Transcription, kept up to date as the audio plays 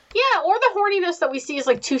corniness that we see is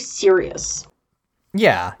like too serious.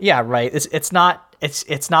 Yeah, right. It's not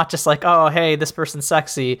just like, oh, hey, this person's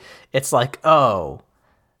sexy. It's like, oh,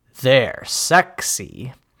 they're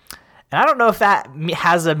sexy. And I don't know if that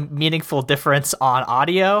has a meaningful difference on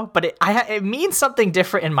audio, but it means something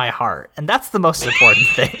different in my heart, and that's the most important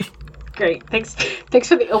thing. Great. Thanks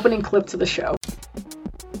for the opening clip to the show.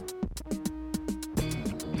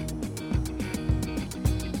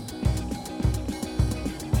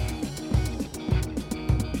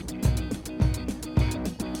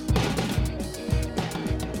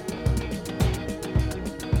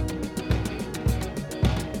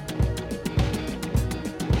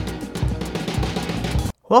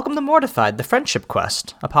 Welcome to Mortified, the Friendship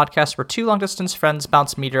Quest, a podcast where two long-distance friends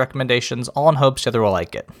bounce media recommendations, all in hopes the other will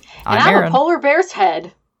like it. I'm Aaron. A polar bear's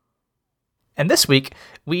head. And this week,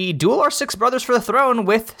 we duel our six brothers for the throne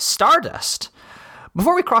with Stardust.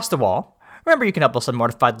 Before we cross the wall, remember you can help us on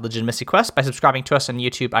Mortified the Legitimacy Quest by subscribing to us on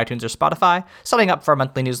YouTube, iTunes, or Spotify, signing up for our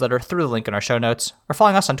monthly newsletter through the link in our show notes, or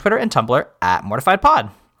following us on Twitter and Tumblr at MortifiedPod.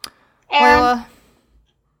 Aaron.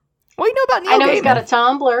 What do you know about Neil Gaiman? I know he's got a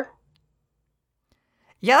Tumblr.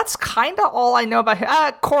 Yeah, that's kind of all I know about him.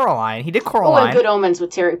 Coraline. He did Coraline. Oh, and Good Omens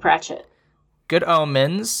with Terry Pratchett. Good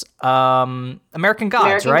Omens. American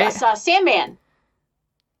Gods, right? Sandman.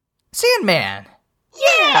 Sandman.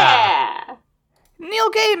 Yeah.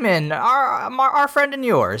 Neil Gaiman, our friend and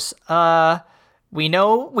yours.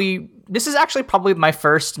 This is actually probably my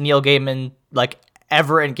first Neil Gaiman, like,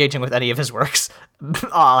 ever engaging with any of his works,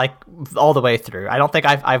 like all the way through. I don't think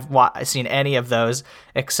I've seen any of those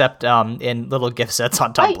except in little gift sets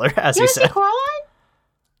on Tumblr, as you said. Seen Coraline?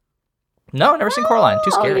 No, never seen Coraline.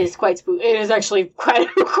 Too scary. It is quite spooky. It is actually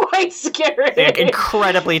quite scary.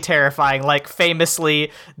 Incredibly terrifying. Like,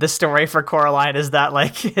 famously, the story for Coraline is that,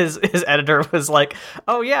 like, his editor was like,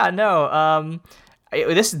 "Oh yeah, no,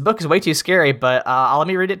 this book is way too scary, but let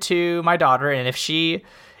me read it to my daughter, and if she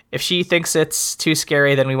thinks it's too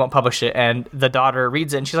scary, then we won't publish it." And the daughter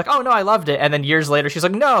reads it, and she's like, "Oh no, I loved it." And then years later, she's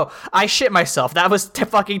like, "No, I shit myself. That was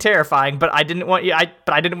fucking terrifying. But I didn't want you.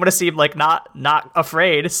 I didn't want to seem like not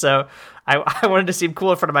afraid. So I wanted to seem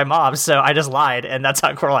cool in front of my mom. So I just lied, and that's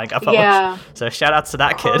how Coraline got published." Yeah. So shout outs to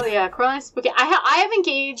that kid. Oh yeah, Coraline's spooky. I have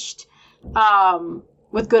engaged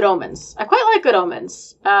with Good Omens. I quite like Good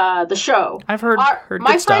Omens. The show. I've heard my good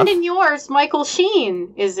friend stuff. and yours, Michael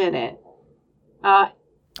Sheen, is in it.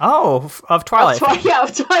 Of Twilight.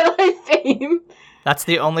 Of Twilight fame. That's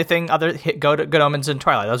the only thing Good Omens and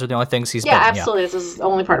Twilight. Those are the only things he's been. Absolutely. This is the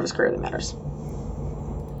only part of his career that matters.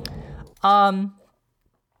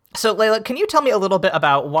 So Layla, can you tell me a little bit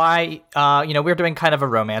about why, we're doing kind of a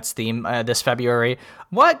romance theme this February.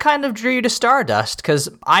 What kind of drew you to Stardust? Because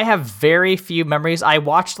I have very few memories. I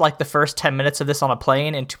watched like the first 10 minutes of this on a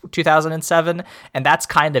plane in 2007, and that's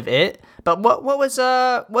kind of it. But what's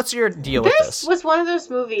your deal with this? This was one of those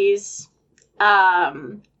movies that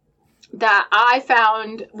I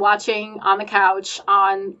found watching on the couch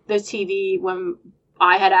on the TV when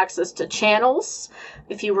I had access to channels.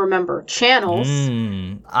 If you remember channels.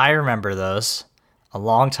 I remember those a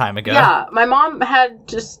long time ago. Yeah, my mom had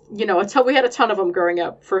just, we had a ton of them growing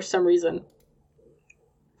up for some reason.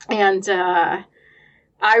 And I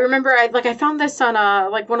remember I found this on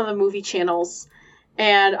one of the movie channels,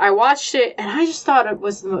 and I watched it, and I just thought it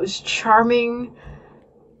was the most charming,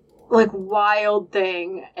 like, wild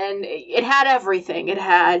thing. And it had everything. It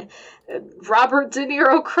had Robert De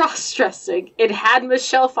Niro cross-dressing. It had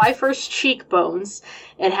Michelle Pfeiffer's cheekbones.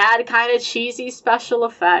 It had kind of cheesy special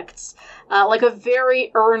effects. Like a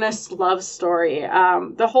very earnest love story.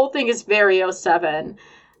 The whole thing is very 07.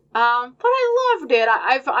 But I loved it.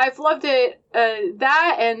 I've loved it.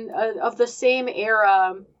 That and of the same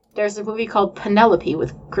era, there's a movie called Penelope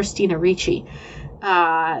with Christina Ricci.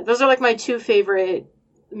 Those are like my two favorite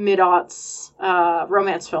mid-aughts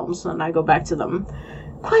romance films, and I go back to them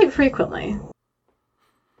quite frequently.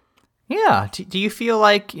 Yeah. Do you feel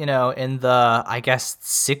like, in the, I guess,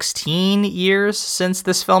 16 years since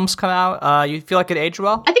this film's come out, you feel like it aged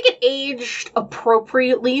well? I think it aged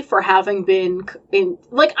appropriately for having been in,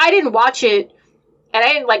 like, I didn't watch it, and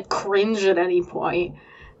I didn't, cringe at any point.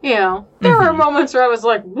 There were moments where I was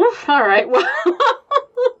like, all right, well.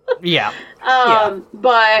 Yeah. But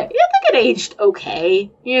I think it aged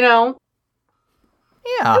okay, Yeah.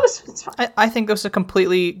 It's fine. I think it was a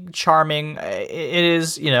completely charming, it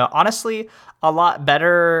is, honestly, a lot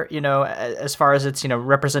better, as far as its,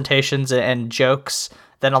 representations and jokes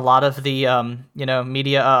than a lot of the,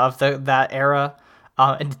 media of that era.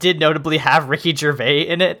 And it did notably have Ricky Gervais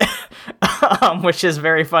in it, which is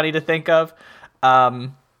very funny to think of,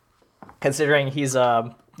 considering he's,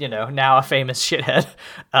 now a famous shithead.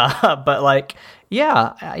 But like,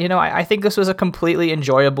 yeah, I think this was a completely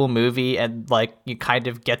enjoyable movie, and like it kind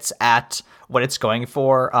of gets at what it's going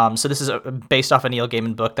for. So this is based off a Neil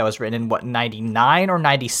Gaiman book that was written in 99 or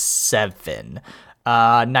 97?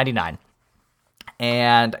 99.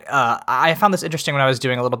 And I found this interesting when I was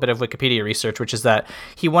doing a little bit of Wikipedia research, which is that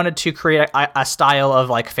he wanted to create a style of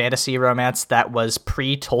like fantasy romance that was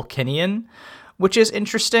pre-Tolkienian, which is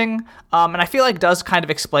interesting. And I feel like does kind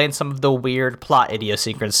of explain some of the weird plot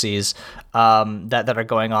idiosyncrasies that are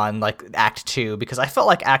going on, like Act 2, because I felt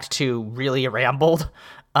like Act 2 really rambled.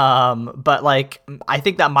 But like, I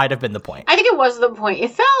think that might have been the point. I think it was the point.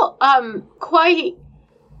 It felt quite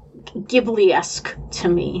Ghibli-esque to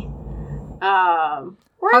me.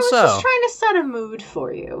 Where it was just trying to set a mood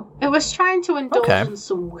for you. It was trying to indulge in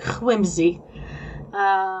some whimsy.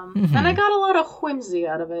 And I got a lot of whimsy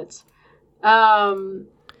out of it. Yeah,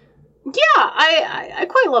 I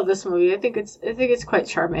quite love this movie. I think it's quite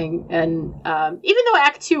charming. And even though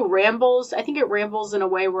Act 2 rambles, I think it rambles in a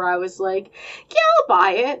way where I was like, yeah, I'll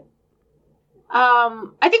buy it.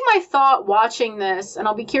 I think my thought watching this, and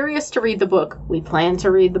I'll be curious to read the book. We plan to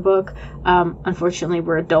read the book. Unfortunately,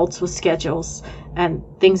 we're adults with schedules, and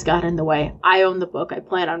things got in the way. I own the book. I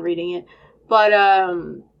plan on reading it. But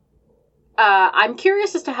I'm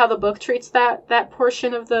curious as to how the book treats that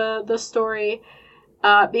portion of the story.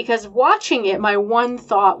 Because watching it, my one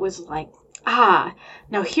thought was like,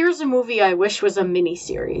 now here's a movie I wish was a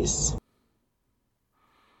miniseries.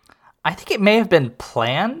 I think it may have been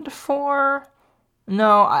planned for...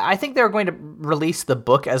 No, I think they were going to release the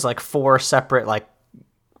book as like 4 separate like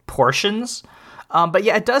portions. But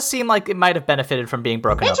yeah, it does seem like it might have benefited from being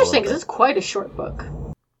broken up a little bit. Interesting, because it's quite a short book.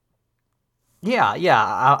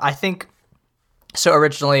 Yeah, I think... So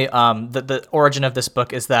originally, the origin of this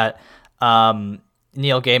book is that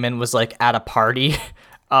Neil Gaiman was like at a party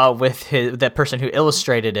with that person who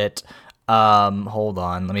illustrated it. Hold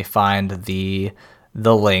on, let me find the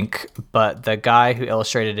link. But the guy who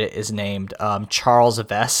illustrated it is named Charles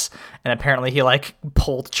Vess, and apparently he like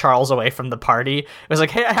pulled Charles away from the party. It was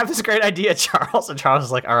like, hey, I have this great idea, Charles, and Charles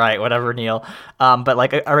was like, all right, whatever, Neil. But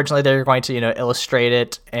like originally they were going to illustrate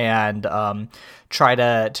it and try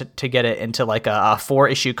to get it into like a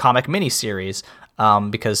 4-issue comic miniseries.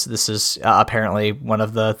 Because this is apparently one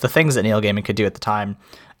of the things that Neil Gaiman could do at the time.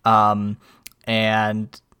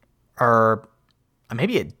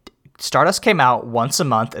 Stardust came out once a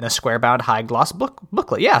month in a square-bound high-gloss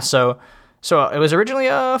booklet. Yeah, so it was originally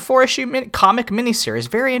a 4-issue comic miniseries.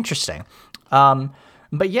 Very interesting.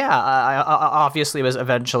 But yeah, obviously it was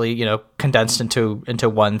eventually, condensed into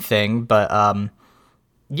one thing. But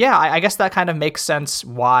yeah, I guess that kind of makes sense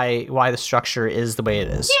why the structure is the way it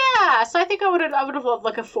is. Yeah, so I think I would have loved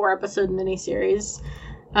like a 4-episode miniseries.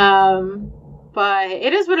 But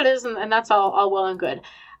it is what it is, and that's all well and good.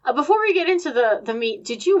 Before we get into the meat,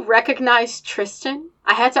 did you recognize Tristan?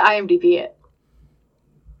 I had to IMDb it.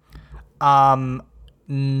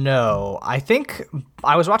 No. I think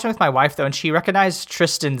I was watching with my wife, though, and she recognized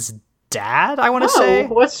Tristan's dad, I want to say.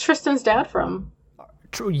 What's Tristan's dad from?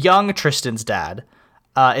 Young Tristan's dad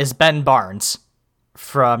is Ben Barnes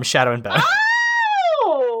from Shadow and Bone.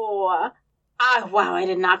 Oh! Wow, I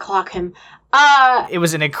did not clock him. It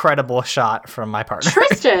was an incredible shot from my partner.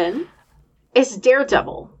 Tristan is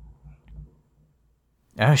Daredevil.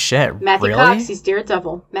 Oh, shit. Matthew really? Cox, he's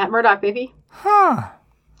Daredevil. Matt Murdock, baby. Huh.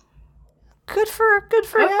 Good for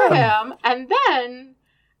him. And then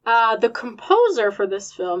the composer for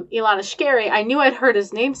this film, Ilana Shkeri, I knew I'd heard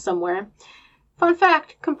his name somewhere. Fun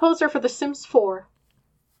fact, composer for The Sims 4.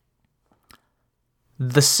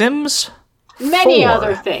 The Sims 4? Many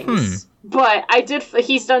other things. But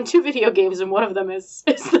he's done 2 video games, and one of them is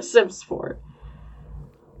The Sims 4.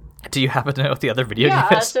 Do you happen to know what the other video game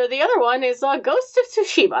is? Yeah, so the other one is Ghost of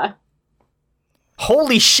Tsushima.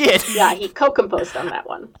 Holy shit! Yeah, he co-composed on that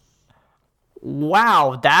one.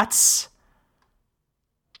 Wow, that's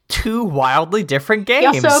 2 wildly different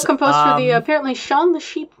games. He also composed for the apparently Shaun the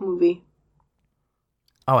Sheep movie.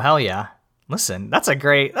 Oh, hell yeah. Listen, that's a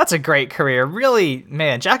great career. Really,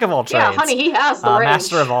 man, jack of all trades. Yeah, honey, he has the range.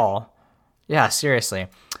 Master of all. Yeah, seriously.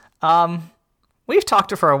 We've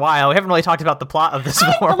talked for a while. We haven't really talked about the plot of this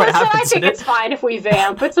before. I think it's fine if we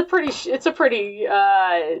vamp. It's a pretty,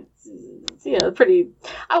 I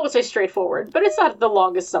would say straightforward, but it's not the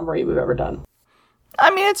longest summary we've ever done.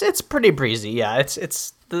 I mean, it's pretty breezy. Yeah,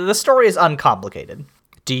 it's the story is uncomplicated.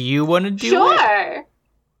 Do you want to do it? Sure.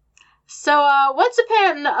 So, once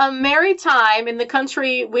upon a merry time in the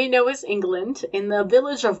country we know as England, in the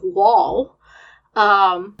village of Wall.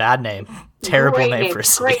 Bad name. Terrible name for a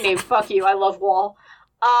city. Great name. Fuck you. I love Wall.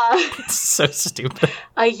 It's so stupid.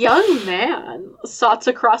 A young man sought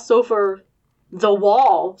to cross over the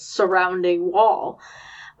wall surrounding Wall.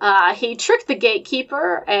 He tricked the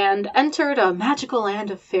gatekeeper and entered a magical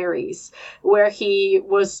land of fairies, where he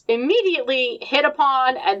was immediately hit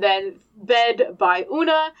upon and then fed by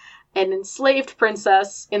Una, an enslaved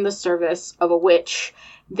princess in the service of a witch.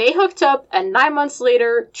 They hooked up, and 9 months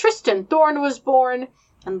later, Tristan Thorn was born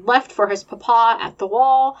and left for his papa at the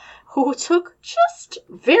Wall, who took just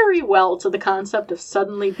very well to the concept of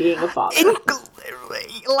suddenly being a father.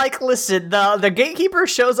 Like, listen, the gatekeeper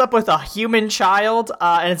shows up with a human child,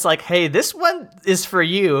 and it's like, hey, this one is for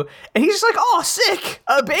you. And he's just like, oh, sick,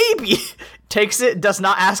 a baby. Takes it, does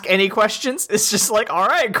not ask any questions. It's just like, all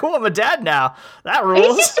right, cool, I'm a dad now. That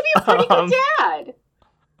rules. He seems to be a pretty good dad.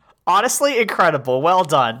 Honestly, incredible. Well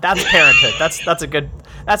done. That's parenthood.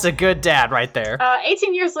 That's a good dad right there.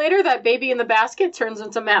 18 years later, that baby in the basket turns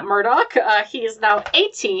into Matt Murdock. He is now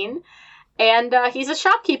 18, and he's a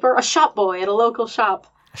shopkeeper, a shop boy at a local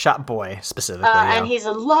shop. Shop boy, specifically, yeah. And he's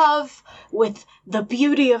in love with the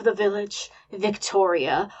beauty of the village,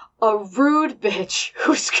 Victoria, a rude bitch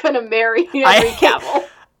who's gonna marry Henry Cavill.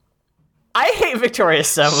 I hate Victoria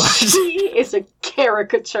so much. She is a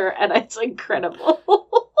caricature, and it's incredible.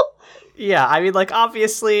 Yeah, I mean, like,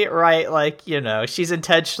 obviously, right, like, you know, she's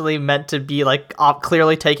intentionally meant to be, like,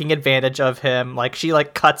 clearly taking advantage of him. Like, she,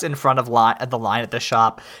 like, cuts in front of the line at the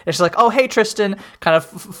shop. And she's like, oh, hey, Tristan, kind of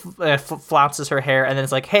flounces her hair. And then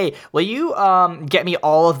it's like, hey, will you get me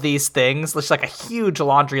all of these things? It's like a huge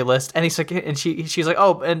laundry list. And he's like, and she's like,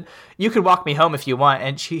 oh, and you could walk me home if you want.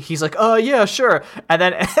 And he's like, oh, yeah, sure. And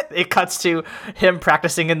then it cuts to him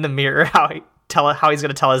practicing in the mirror how he's going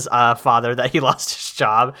to tell his father that he lost his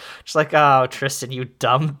job. Just like, oh, Tristan, you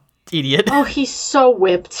dumb idiot. Oh, he's so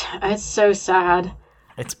whipped. It's so sad.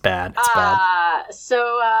 It's bad. It's bad.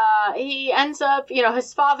 So he ends up, you know,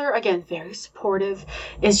 his father, again, very supportive,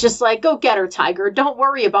 is just like, go get her, Tiger. Don't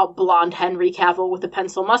worry about blonde Henry Cavill with a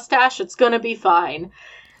pencil mustache. It's going to be fine.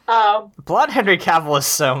 Blonde Henry Cavill is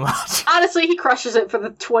so much. Honestly, he crushes it for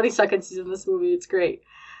the 20 seconds he's in this movie. It's great.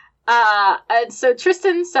 And so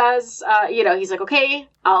Tristan says, you know, he's like, okay,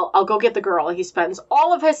 I'll go get the girl. He spends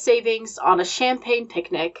all of his savings on a champagne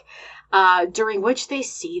picnic, during which they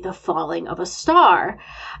see the falling of a star.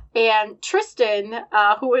 And Tristan,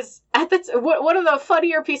 who is one of the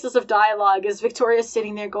funnier pieces of dialogue is Victoria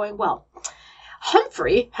sitting there going, well,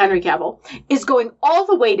 Humphrey, Henry Cavill, is going all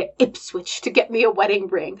the way to Ipswich to get me a wedding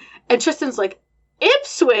ring. And Tristan's like,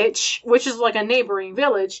 Ipswich, which is like a neighboring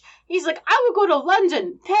village, he's like, I would go to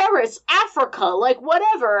London, Paris, Africa, like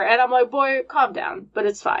whatever. And I'm like, boy, calm down, but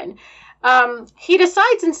it's fine. He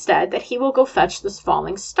decides instead that he will go fetch this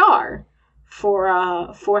falling star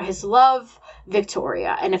for his love,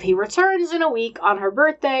 Victoria. And if he returns in a week on her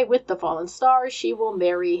birthday with the fallen star, she will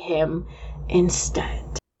marry him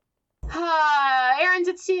instead. Aaron,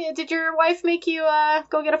 did your wife make you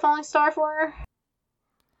go get a falling star for her?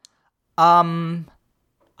 I'm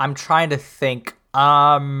trying to think.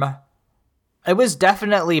 It was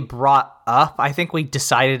definitely brought up. I think we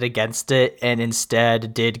decided against it and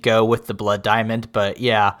instead did go with the blood diamond, but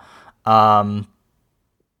yeah. Yeah,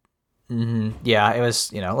 it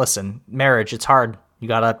was, you know, listen, marriage, it's hard. You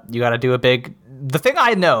gotta do a big, the thing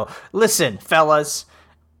I know, listen, fellas,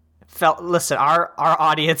 listen, our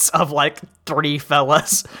audience of like 30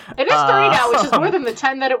 fellas. It is 30 now, which is more than the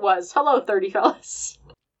 10 that it was. Hello, 30 fellas.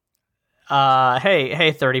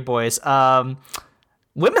 Hey, 30 boys.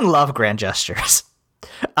 Women love grand gestures.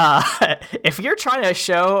 If you're trying to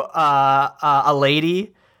show a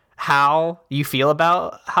lady how you feel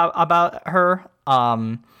about her,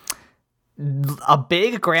 a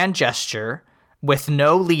big grand gesture with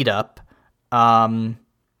no lead up, and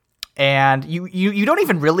you don't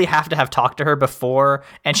even really have to have talked to her before,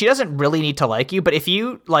 and she doesn't really need to like you, but if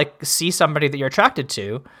you like see somebody that you're attracted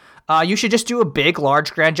to, you should just do a big,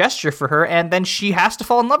 large, grand gesture for her, and then she has to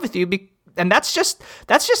fall in love with you. And that's just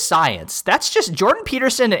science. That's just Jordan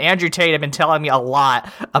Peterson and Andrew Tate have been telling me a lot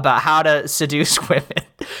about how to seduce women.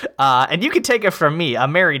 And you can take it from me, a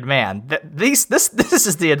married man. This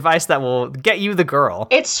is the advice that will get you the girl.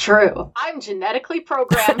 It's true. I'm genetically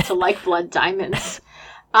programmed to like blood diamonds,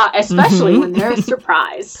 especially when they're a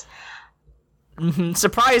surprise. Mm-hmm.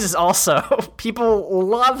 Surprises also. People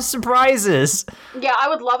love surprises. Yeah, I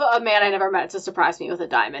would love a man I never met to surprise me with a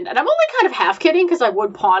diamond. And I'm only kind of half kidding because I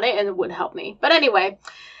would pawn it and it would help me. But anyway,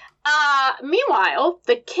 meanwhile,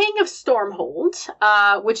 the King of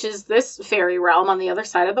Stormhold, which is this fairy realm on the other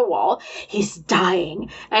side of the wall, he's dying.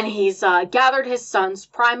 And he's gathered his sons,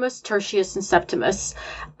 Primus, Tertius, and Septimus.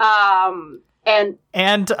 And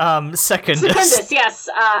Secundus, yes.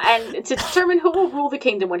 And to determine who will rule the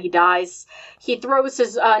kingdom when he dies, he throws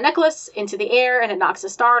his necklace into the air and it knocks a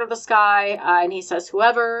star out of the sky. And he says,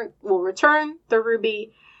 whoever will return the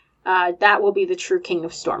ruby, that will be the true king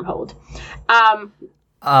of Stormhold.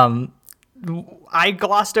 I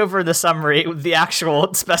glossed over the summary, the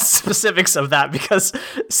actual specifics of that, because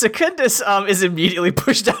Secundus is immediately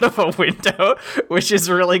pushed out of a window, which is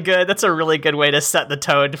really good. That's a really good way to set the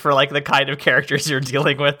tone for like the kind of characters you're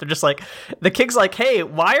dealing with. They're just like, the king's like, hey,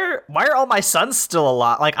 why are all my sons still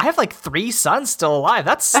alive? Like, I have like 3 sons still alive.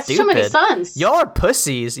 That's stupid. Too many sons. Y'all are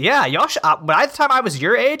pussies. Yeah, y'all. By the time I was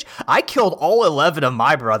your age, I killed all 11 of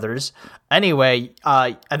my brothers. Anyway,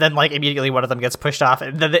 and then like immediately one of them gets pushed off,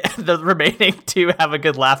 and then the remaining 2 have a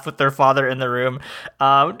good laugh with their father in the room.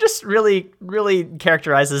 Just really, really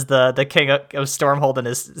characterizes the king of Stormhold and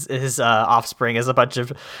his offspring as a bunch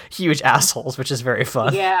of huge assholes, which is very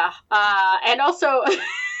fun. Yeah, and also.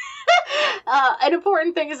 An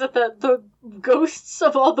important thing is that the ghosts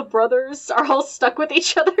of all the brothers are all stuck with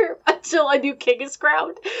each other until a new king is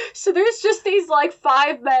crowned. So there's just these like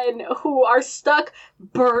 5 men who are stuck,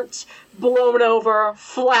 burnt, blown over,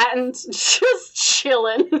 flattened, just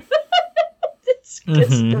chilling.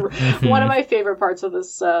 It's one of my favorite parts of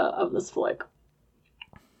this flick.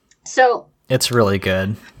 So. It's really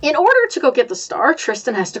good. In order to go get the star,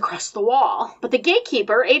 Tristan has to cross the wall. But the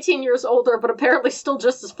gatekeeper, 18 years older but apparently still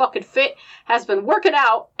just as fucking fit, has been working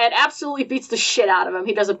out and absolutely beats the shit out of him.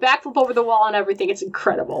 He does a backflip over the wall and everything. It's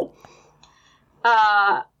incredible.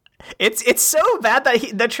 It's so bad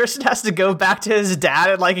that Tristan has to go back to his dad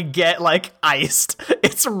and like get like iced.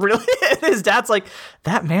 It's really, his dad's like,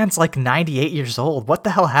 that man's like 98 years old. What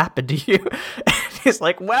the hell happened to you? He's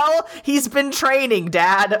like, well, he's been training,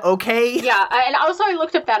 Dad, okay? Yeah, and also I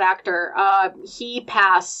looked up that actor. He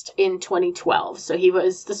passed in 2012, so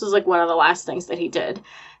this was like one of the last things that he did.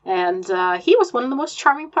 And he was one of the most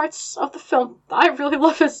charming parts of the film. I really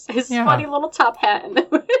love his funny little top hat.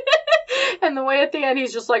 And the way at the end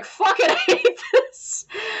he's just like, fuck it, I hate this.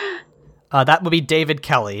 That would be David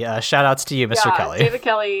Kelly. Shout outs to you, Mr. Kelly. David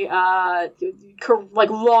Kelly, like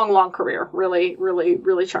long career. Really, really,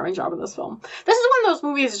 really charming job in this film. This is one of those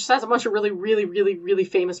movies that just has a bunch of really, really, really, really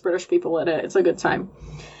famous British people in it. It's a good time.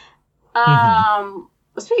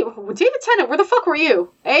 Speaking of David Tennant, where the fuck were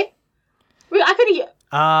you? Eh? I could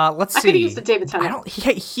have. Let's see. I could have used the David Tennant.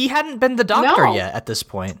 He hadn't been the Doctor yet at this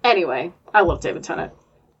point. Anyway, I love David Tennant.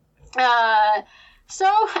 So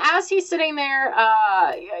as he's sitting there,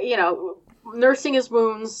 nursing his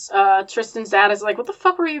wounds, Tristan's dad is like, what the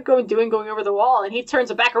fuck were you going over the wall? And he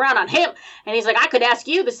turns it back around on him, and he's like, I could ask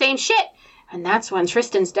you the same shit. And that's when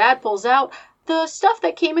Tristan's dad pulls out the stuff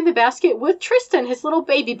that came in the basket with Tristan, his little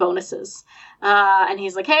baby bonuses. And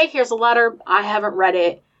he's like, hey, here's a letter. I haven't read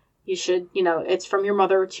it. You should, it's from your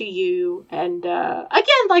mother to you. And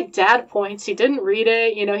again, like dad points, he didn't read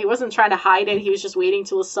it. He wasn't trying to hide it. He was just waiting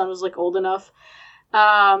till his son was like old enough.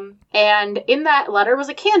 And in that letter was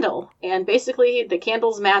a candle. And basically the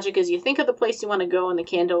candle's magic is you think of the place you want to go and the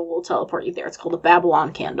candle will teleport you there. It's called a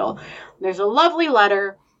Babylon candle. There's a lovely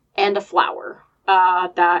letter and a flower.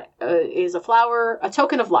 That is a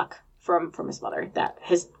token of luck from his mother that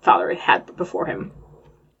his father had before him.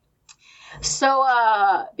 So,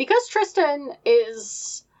 because Tristan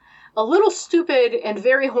is a little stupid and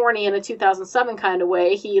very horny in a 2007 kind of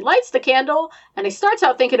way, he lights the candle, and he starts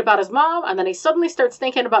out thinking about his mom, and then he suddenly starts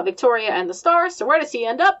thinking about Victoria and the stars. So where does he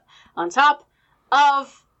end up? On top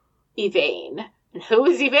of Yvain. And who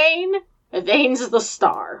is Yvain? Yvain's the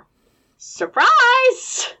star.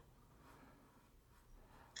 Surprise!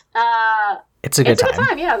 It's a good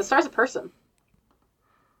time. Yeah, the star's a person.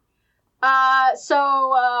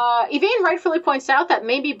 So Yvain rightfully points out that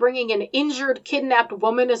maybe bringing an injured, kidnapped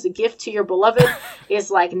woman as a gift to your beloved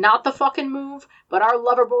is like not the fucking move, but our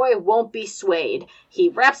lover boy won't be swayed. He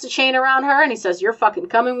wraps a chain around her and he says, you're fucking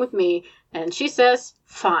coming with me. And she says,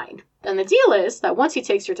 fine. And the deal is that once he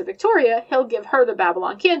takes her to Victoria, he'll give her the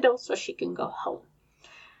Babylon candle so she can go home.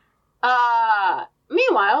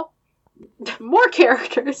 Meanwhile, more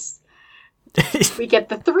characters. We get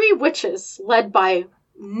the 3 witches led by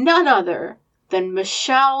none other than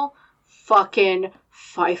Michelle fucking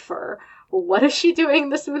Pfeiffer. What is she doing in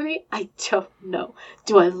this movie? I don't know.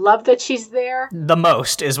 Do I love that she's there? The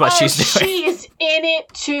most is what she's doing. She is in it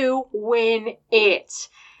to win it.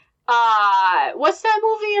 What's that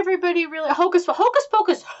movie everybody really... Hocus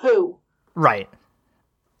Pocus who? Right.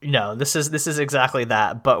 No, this is exactly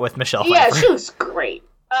that, but with Michelle Pfeiffer. Yeah, she was great.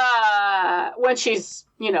 When she's,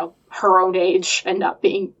 her own age and not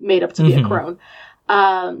being made up to be a crone.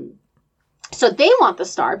 So they want the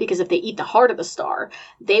star because if they eat the heart of the star,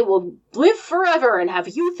 they will live forever and have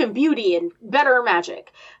youth and beauty and better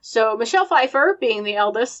magic. So Michelle Pfeiffer, being the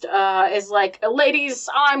eldest, is like, ladies,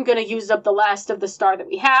 I'm going to use up the last of the star that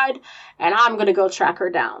we had, and I'm going to go track her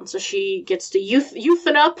down. So she gets to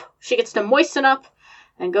youthen up, she gets to moisten up,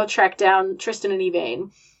 and go track down Tristan and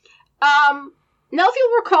Yvain. Now, if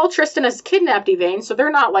you'll recall, Tristan has kidnapped Yvain, so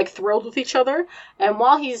they're not, like, thrilled with each other. And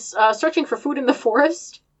while he's searching for food in the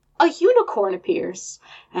forest, a unicorn appears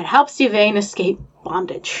and helps Yvain escape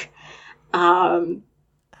bondage. I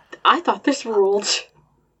thought this ruled.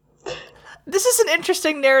 This is an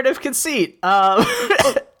interesting narrative conceit. I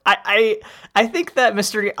think that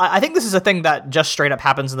mystery. I think this is a thing that just straight up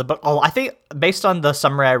happens in the book. Oh, I think based on the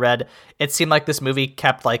summary I read, it seemed like this movie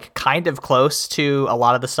kept like kind of close to a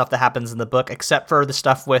lot of the stuff that happens in the book, except for the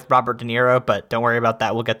stuff with Robert De Niro. But don't worry about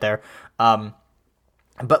that; we'll get there.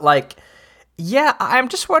 But like. Yeah, I'm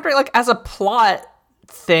just wondering, like, as a plot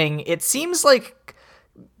thing, it seems like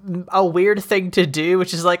a weird thing to do,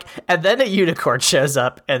 which is like, and then a unicorn shows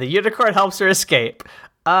up, and the unicorn helps her escape.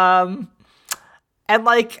 And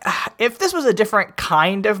like, if this was a different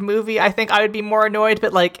kind of movie, I think I would be more annoyed,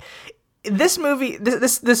 but like, this movie,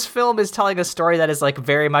 this film is telling a story that is like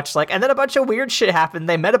very much like, and then a bunch of weird shit happened,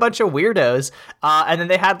 they met a bunch of weirdos, and then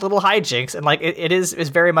they had little hijinks, and like, it is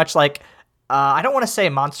very much like, I don't want to say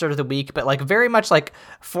monster of the week, but like very much like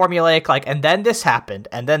formulaic, like, and then this happened,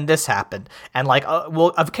 and then this happened. And like,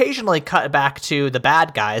 we'll occasionally cut back to the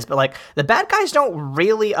bad guys, but like the bad guys don't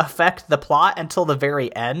really affect the plot until the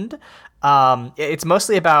very end. It's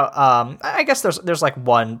mostly about, I guess there's like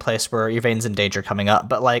one place where Yvain's in danger coming up,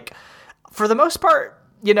 but like for the most part,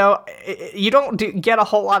 you know, you don't get a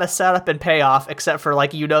whole lot of setup and payoff except for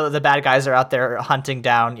like, you know, that the bad guys are out there hunting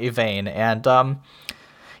down Yvain. And,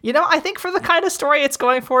 you know, I think for the kind of story it's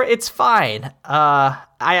going for, it's fine.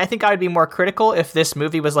 I think I would be more critical if this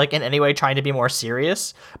movie was, like, in any way trying to be more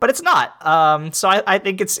serious, but it's not. So I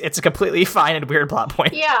think it's a completely fine and weird plot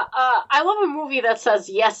point. Yeah, I love a movie that says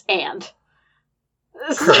yes and.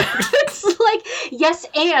 It's like, yes,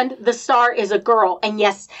 and the star is a girl, and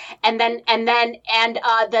yes, and then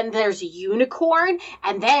there's a unicorn,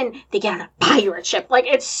 and then they get on a pirate ship. Like,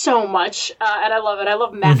 it's so much, and I love it. I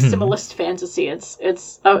love maximalist fantasy.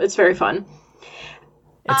 It's very fun.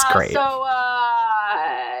 It's great. So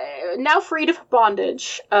now freed of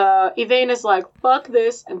bondage, Yvain is like, fuck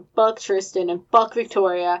this, and fuck Tristan, and fuck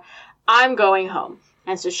Victoria. I'm going home.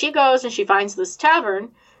 And so she goes and she finds this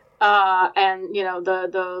tavern. And, you know,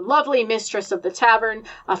 the lovely mistress of the tavern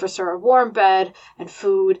offers her a warm bed and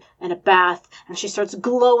food and a bath, and she starts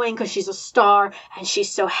glowing because she's a star, and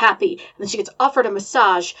she's so happy. And then she gets offered a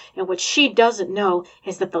massage, and what she doesn't know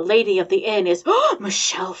is that the lady of the inn is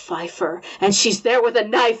Michelle Pfeiffer, and she's there with a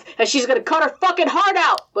knife, and she's gonna cut her fucking heart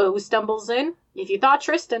out! But who stumbles in? If you thought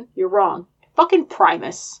Tristan, you're wrong. Fucking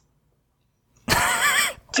Primus.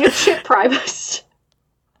 Dipshit Primus.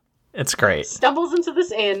 It's great. Stumbles into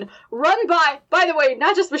this inn, run by the way,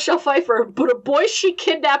 not just Michelle Pfeiffer, but a boy she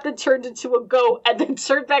kidnapped and turned into a goat, and then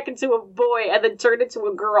turned back into a boy, and then turned into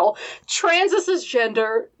a girl. Trans is his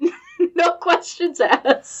gender. No questions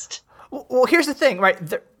asked. Well, here's the thing, right?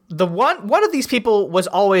 The one of these people was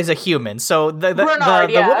always a human. So the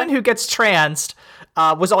woman who gets transed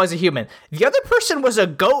was always a human. The other person was a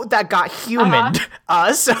goat that got humaned.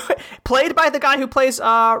 So played by the guy who plays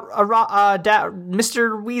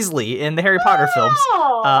Mr. Weasley in the Harry Potter films.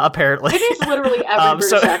 Apparently, it is literally every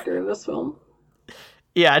British actor in this film.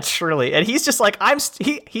 Yeah, truly. And he's just like,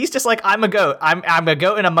 he's just like, I'm a goat. I'm a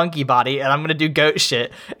goat in a monkey body, and I'm gonna do goat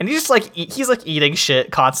shit. And he's just like, he's like eating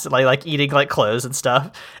shit constantly, like eating like clothes and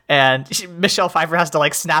stuff. And Michelle Pfeiffer has to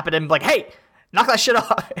like snap at him, like, hey, knock that shit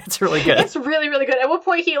off. It's really good. It's really, really good. At one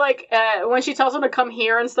point, he like, when she tells him to come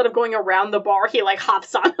here instead of going around the bar, he like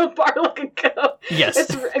hops on the bar like a goat. Yes.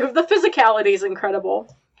 The physicality is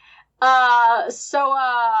incredible. You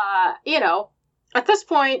know, at this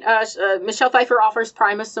point, Michelle Pfeiffer offers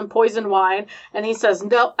Primus some poisoned wine, and he says,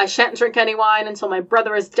 no, I shan't drink any wine until my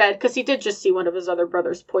brother is dead, because he did just see one of his other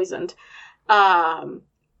brothers poisoned.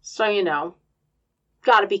 So, you know,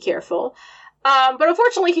 gotta be careful. But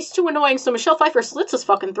unfortunately, he's too annoying, so Michelle Pfeiffer slits his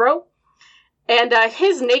fucking throat, and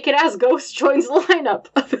his naked-ass ghost joins the lineup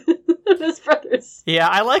of his brothers. Yeah,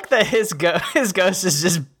 I like that his ghost is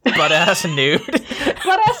just butt-ass nude.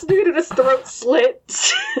 Butt-ass nude and his throat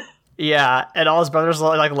slit. Yeah, and all his brothers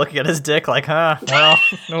are like looking at his dick like, huh, well.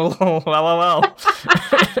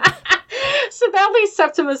 So that leaves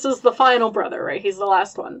Septimus as the final brother, right? He's the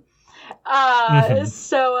last one.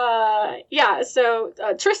 So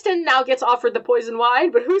Tristan now gets offered the poison wine,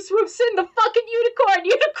 but who swoops in? The fucking unicorn!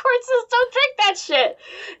 Unicorn says, don't drink that shit!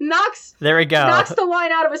 knocks There we go. knocks the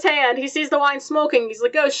wine out of his hand. He sees the wine smoking. He's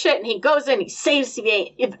like, oh shit. And he goes in. He saves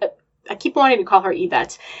Yvain. I keep wanting to call her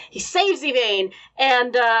Yvette. He saves Yvain.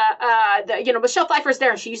 And, Michelle Pfeiffer's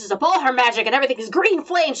there. She uses up all her magic and everything is green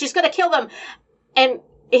flame. She's going to kill them. And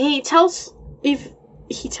he tells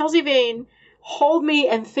Yvain, hold me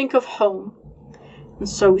and think of home. And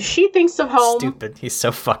so she thinks of home. Stupid. He's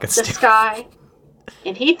so fucking the stupid. Sky.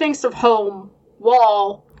 And he thinks of home,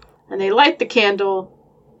 wall. And they light the candle.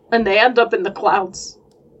 And they end up in the clouds.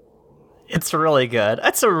 It's really good.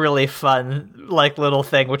 That's a really fun, little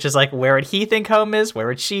thing, which is where would he think home is? Where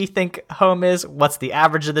would she think home is? What's the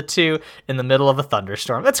average of the two in the middle of a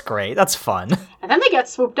thunderstorm? That's great. That's fun. And then they get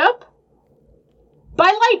swooped up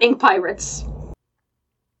by lightning pirates.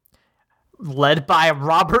 Led by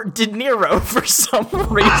Robert De Niro for some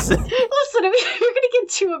reason. Listen, if you're going to get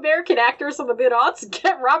two American actors on the mid-aughts,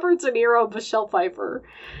 get Robert De Niro and Michelle Pfeiffer.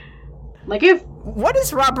 What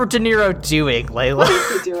is Robert De Niro doing, Layla? What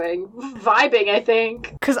is he doing? Vibing, I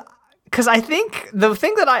think. Because I think the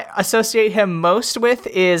thing that I associate him most with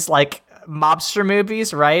is, mobster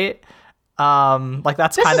movies, right?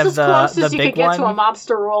 That's this kind of the big one. This is as close as you could get to a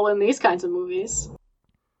mobster role in these kinds of movies.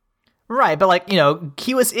 Right, but,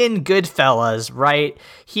 he was in Goodfellas, right?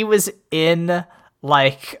 He was in, The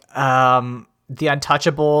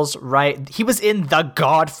Untouchables, right? He was in The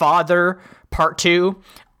Godfather Part 2.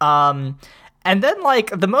 And then,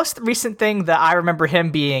 the most recent thing that I remember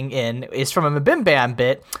him being in is from a Bim Bam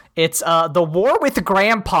bit. It's The War with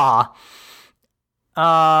Grandpa.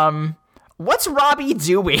 What's Robbie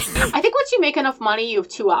doing? I think once you make enough money, you have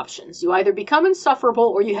two options. You either become insufferable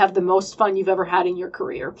or you have the most fun you've ever had in your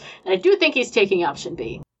career. And I do think he's taking option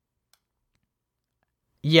B.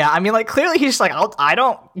 Yeah, I mean, clearly he's just I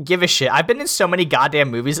don't give a shit. I've been in so many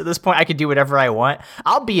goddamn movies at this point, I could do whatever I want.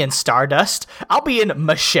 I'll be in Stardust. I'll be in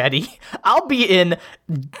Machete. I'll be in...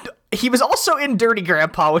 He was also in Dirty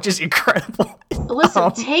Grandpa, which is incredible.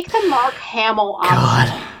 Listen, take the Mark Hamill option.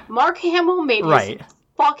 God. Mark Hamill made his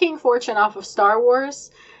fucking fortune off of Star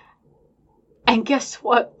Wars. And guess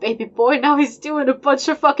what, baby boy? Now he's doing a bunch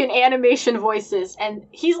of fucking animation voices. And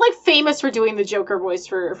he's, famous for doing the Joker voice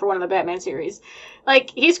for one of the Batman series.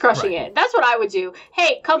 He's crushing it. That's what I would do.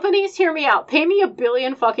 Hey, companies, hear me out. Pay me $1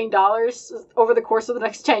 billion fucking dollars over the course of the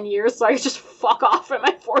next 10 years so I can just fuck off in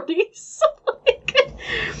my 40s.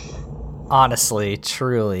 Honestly,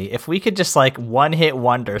 truly, if we could just one-hit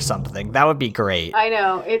wonder something, that would be great. I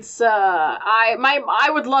know. It's I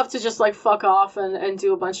would love to just fuck off and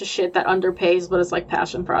do a bunch of shit that underpays, but it's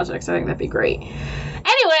passion projects. I think that'd be great.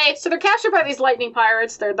 Anyway, so they're captured by these lightning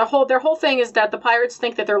pirates. Their whole thing is that the pirates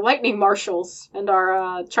think that they're lightning marshals and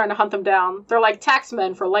are trying to hunt them down. They're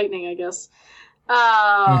taxmen for lightning, I guess.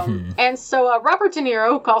 And so Robert De Niro,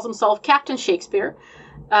 who calls himself Captain Shakespeare,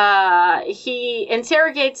 he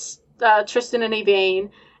interrogates Tristan and Yvain,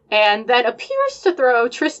 and then appears to throw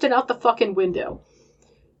Tristan out the fucking window.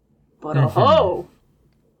 But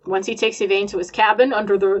once he takes Yvain to his cabin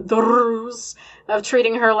under the ruse of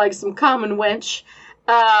treating her like some common wench,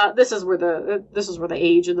 this is where the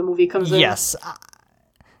age of the movie comes in. Yes,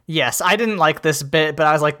 I didn't like this bit, but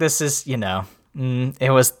I was this is it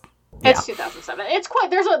was. Yeah. It's 2007. It's quite.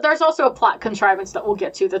 There's also a plot contrivance that we'll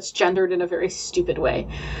get to that's gendered in a very stupid way.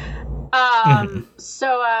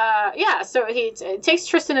 So he takes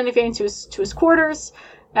Tristan and Yvain to his quarters,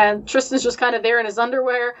 and Tristan's just kind of there in his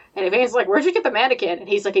underwear, and Yvain's like, where'd you get the mannequin? And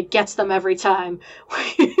he's like, it gets them every time.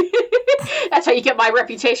 That's how you get my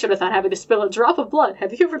reputation without having to spill a drop of blood.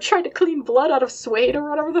 Have you ever tried to clean blood out of suede or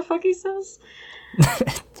whatever the fuck he says?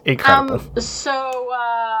 Incredible.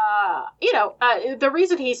 The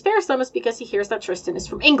reason he spares them is because he hears that Tristan is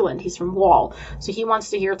from England. He's from Wall. So he wants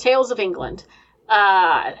to hear tales of England.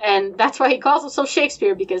 And that's why he calls himself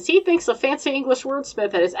Shakespeare, because he thinks a fancy English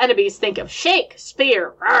wordsmith and his enemies think of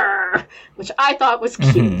Shakespeare, which I thought was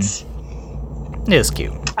cute. It is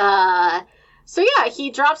cute.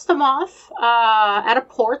 He drops them off at a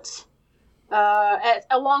port.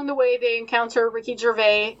 Along the way, they encounter Ricky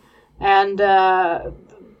Gervais and a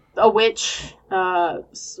witch.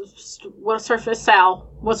 What's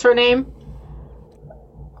her name?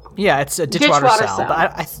 Yeah, it's Ditchwater Sal.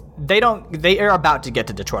 But they are about to get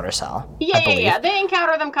to Ditchwater Sal. Yeah. They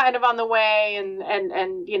encounter them kind of on the way, and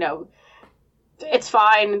it's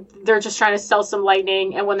fine. They're just trying to sell some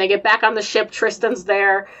lightning, and when they get back on the ship, Tristan's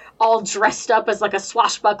there, all dressed up as a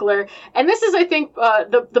swashbuckler. And this is, I think,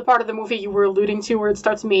 the part of the movie you were alluding to where it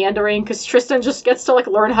starts meandering, because Tristan just gets to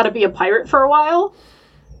learn how to be a pirate for a while.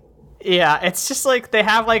 Yeah, it's just they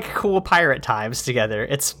have cool pirate times together.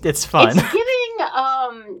 It's fun. It's giving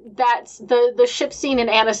that the ship scene in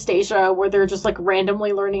Anastasia where they're just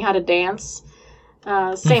randomly learning how to dance.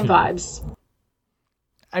 Same vibes.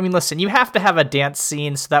 I mean, listen, you have to have a dance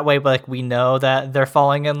scene so that way, like, we know that they're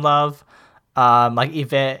falling in love. Like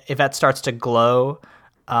Yvette starts to glow,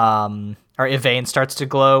 or Yvain starts to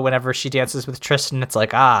glow whenever she dances with Tristan. It's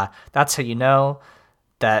like, that's how you know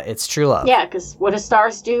that it's true love. Yeah, because what do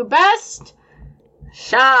stars do best?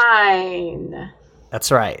 Shine.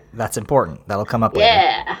 That's right. That's important. That'll come up later.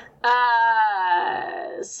 Yeah.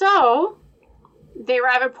 So they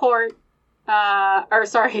arrive at port.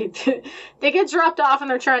 They get dropped off and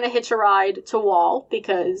they're trying to hitch a ride to Wall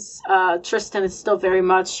because Tristan is still very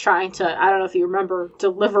much trying to, I don't know if you remember,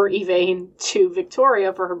 deliver Yvain to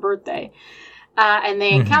Victoria for her birthday. And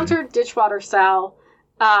they encounter Ditchwater Sal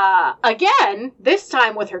again, this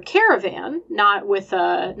time with her caravan, not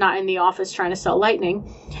in the office trying to sell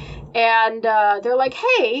lightning. And they're like,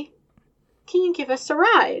 hey, can you give us a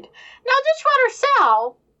ride? Now, Ditchwater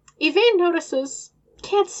Sal, Yvain notices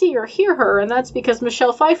can't see or hear her, and that's because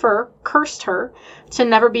Michelle Pfeiffer cursed her to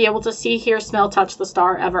never be able to see, hear, smell, touch the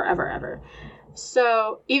star ever, ever, ever.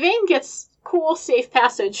 So Yvain gets cool, safe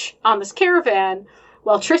passage on this caravan,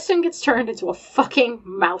 while Tristan gets turned into a fucking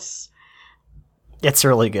mouse. It's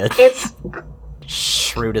really good. It's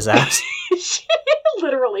shrewd as ass.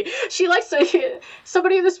 Literally. She likes to...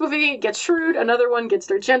 Somebody in this movie gets shrewd, another one gets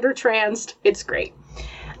their gender transed. It's great.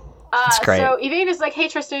 It's great. So Yvain is like, hey,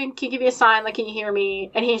 Tristan, can you give me a sign? Like, can you hear me?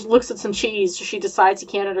 And he looks at some cheese, so she decides he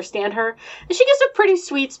can't understand her. And she gives a pretty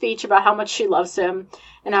sweet speech about how much she loves him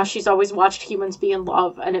and how she's always watched humans be in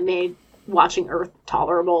love, and it made watching Earth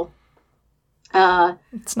tolerable.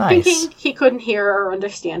 It's nice. Thinking he couldn't hear or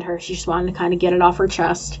understand her, she just wanted to kind of get it off her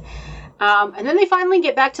chest. And then they finally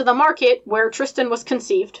get back to the market where Tristan was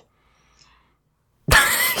conceived.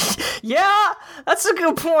 Yeah, that's a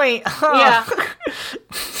good point. Huh. Yeah.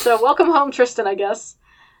 So welcome home, Tristan, I guess.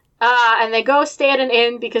 And they go stay at an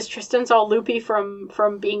inn because Tristan's all loopy from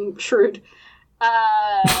being shrewd.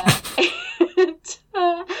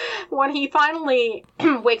 When he finally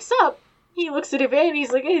wakes up, he looks at Yvain and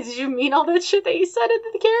he's like, hey, did you mean all that shit that you said into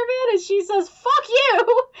the caravan? And she says, fuck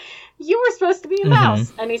you! You were supposed to be a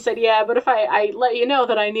mouse. And he said, yeah, but if I let you know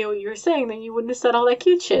that I knew what you were saying, then you wouldn't have said all that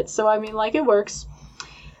cute shit. So, I mean, like, it works.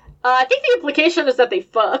 I think the implication is that they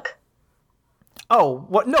fuck. Oh,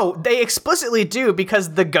 what? No, they explicitly do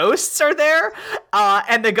because the ghosts are there,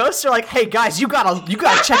 and the ghosts are like, "Hey guys, you gotta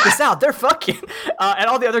check this out. They're fucking," and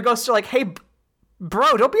all the other ghosts are like, "Hey,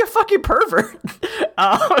 bro, don't be a fucking pervert."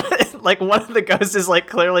 Like one of the ghosts is like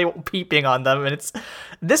clearly peeping on them, and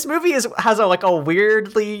this movie has a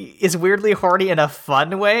weirdly horny in a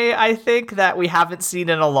fun way. I think that we haven't seen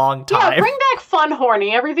in a long time. Yeah, bring back fun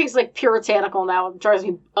horny. Everything's like puritanical now. It drives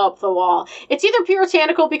me up the wall. It's either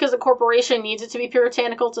puritanical because a corporation needs it to be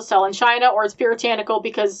puritanical to sell in China, or it's puritanical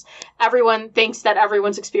because everyone thinks that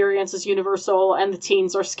everyone's experience is universal and the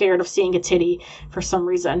teens are scared of seeing a titty for some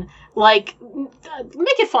reason. Like,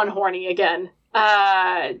 make it fun horny again.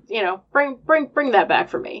 Bring that back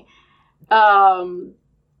for me. I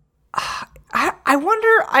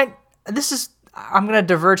wonder. I'm gonna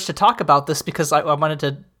diverge to talk about this because I wanted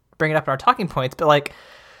to bring it up in our talking points, but like,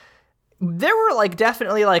 there were like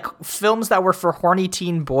definitely like films that were for horny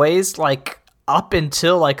teen boys, like up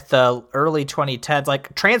until like the early 2010s,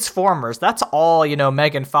 like Transformers. That's all,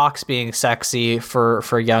 Megan Fox being sexy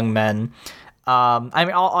for young men. I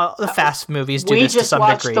mean, all the fast movies do this to some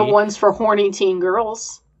degree. We just watched the ones for horny teen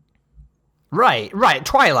girls. Right.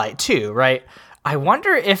 Twilight too, right? I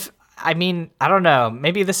wonder if, I don't know.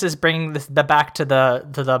 Maybe this is bringing the back to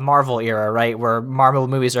the Marvel era, right, where Marvel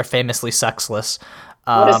movies are famously sexless.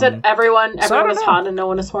 What is it? Everyone is hot and no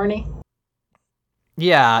one is horny.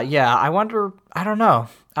 Yeah. I wonder. I don't know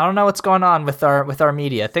what's going on with our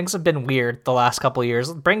media. Things have been weird the last couple of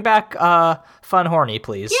years. Bring back fun horny,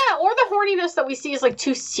 please. Yeah, or the horniness that we see is like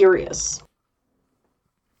too serious.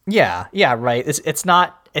 Yeah, right. It's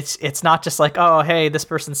not just like, oh, hey, this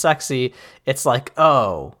person's sexy. It's like,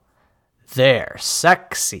 oh, they're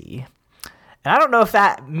sexy. And I don't know if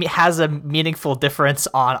that has a meaningful difference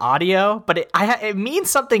on audio, but it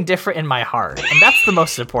means something different in my heart, and that's the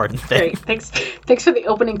most important thing. Great. Thanks for the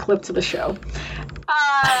opening clip to the show.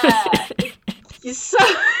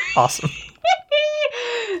 Awesome.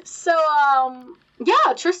 So,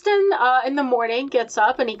 yeah, Tristan in the morning gets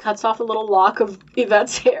up and he cuts off a little lock of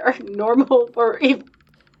Yvette's hair.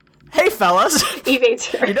 Hey, fellas. Yvette's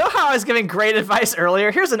hair. You know how I was giving great advice earlier?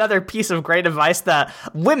 Here's another piece of great advice that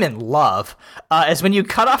women love, is when you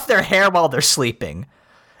cut off their hair while they're sleeping.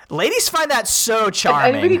 Ladies find that so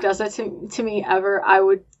charming. If anybody does that to me ever, I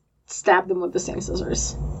would stab them with the same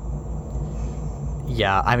scissors.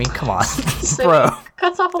 Yeah, I mean, come on. So bro.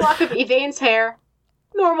 Cuts off a lock of Yvain's hair.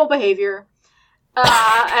 Normal behavior.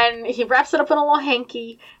 And he wraps it up in a little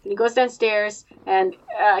hanky, and he goes downstairs, and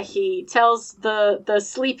he tells the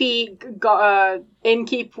sleepy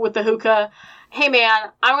innkeep with the hookah, "Hey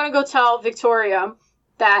man, I'm gonna go tell Victoria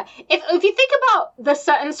that if you think about the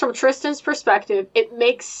sentence from Tristan's perspective, it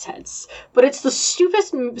makes sense, but it's the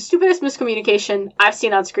stupidest miscommunication I've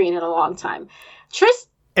seen on screen in a long time."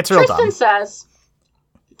 Tristan dumb. says,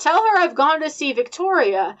 "Tell her I've gone to see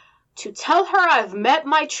Victoria, to tell her I've met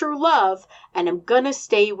my true love, and I'm gonna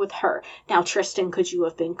stay with her." Now, Tristan, could you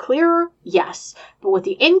have been clearer? Yes. But what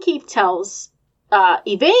the innkeep tells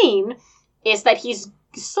Yvain is that he's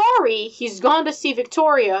sorry he's gone to see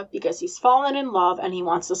Victoria because he's fallen in love and he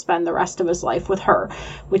wants to spend the rest of his life with her,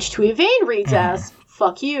 which to Yvain reads as,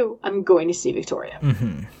 "Fuck you, I'm going to see Victoria."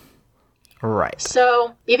 Mm-hmm. Right.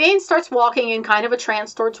 So, Yvain starts walking in kind of a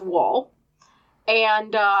trance towards Wall.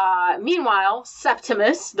 And meanwhile,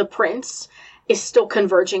 Septimus, the prince, is still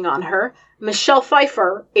converging on her. Michelle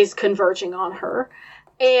Pfeiffer is converging on her.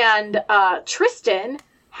 And Tristan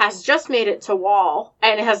has just made it to Wall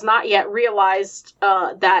and has not yet realized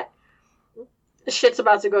that shit's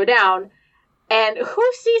about to go down. And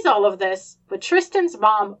who sees all of this but Tristan's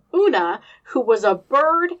mom, Una, who was a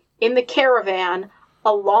bird in the caravan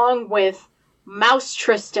along with Mouse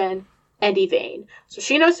Tristan and Yvain. So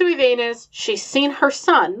she knows who Yvain is. She's seen her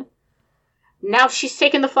son. Now she's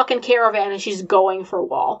taken the fucking caravan and she's going for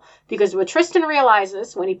Wall. Because what Tristan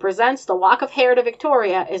realizes when he presents the lock of hair to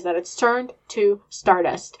Victoria is that it's turned to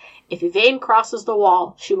stardust. If Yvain crosses the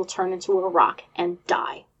Wall, she will turn into a rock and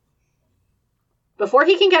die. Before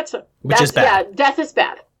he can get to... Which is bad. Yeah, death is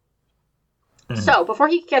bad. Mm-hmm. So, before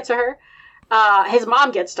he can get to her, his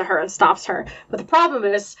mom gets to her and stops her. But the problem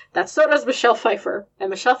is that so does Michelle Pfeiffer.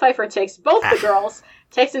 And Michelle Pfeiffer takes both the girls,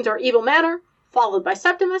 takes into her evil manor, followed by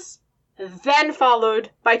Septimus, then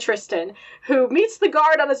followed by Tristan, who meets the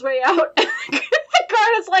guard on his way out. The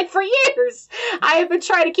guard is like, "For years, I have been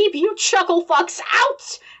trying to keep you chuckle fucks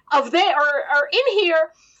out of there, or in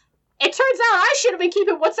here. It turns out I should have been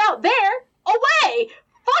keeping what's out there away.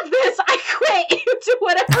 Fuck this, I quit. You do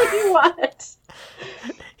whatever you want."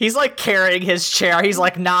 He's like carrying his chair. He's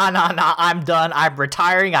like, nah, I'm done. I'm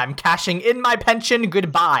retiring. I'm cashing in my pension.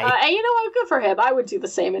 Goodbye. And you know what? Good for him. I would do the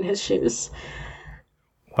same in his shoes.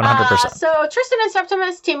 100%. So Tristan and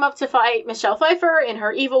Septimus team up to fight Michelle Pfeiffer in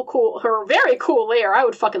her her very cool lair. I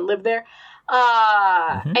would fucking live there.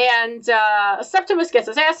 And Septimus gets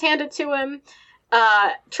his ass handed to him.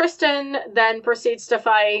 Tristan then proceeds to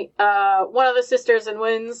fight one of the sisters and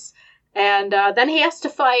wins. And then he has to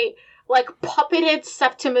fight, like, puppeted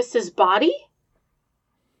Septimus's body.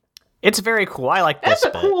 It's very cool. I like this.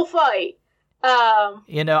 That's a cool fight.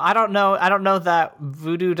 I don't know that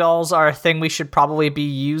voodoo dolls are a thing we should probably be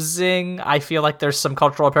using. I feel like there's some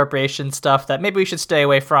cultural appropriation stuff that maybe we should stay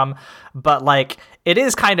away from, but like it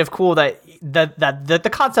is kind of cool that the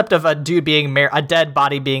concept of a dude being a dead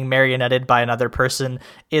body being marionetted by another person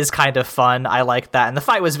is kind of fun. I like that. And the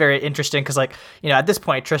fight was very interesting because, like, at this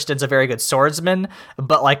point Tristan's a very good swordsman,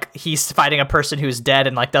 but like he's fighting a person who's dead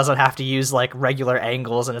and like doesn't have to use like regular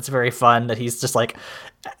angles, and it's very fun that he's just like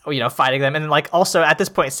fighting them. And like also at this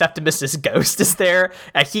point Septimus's ghost is there,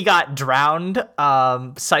 and he got drowned,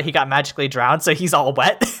 so he got magically drowned, so he's all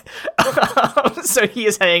wet. So he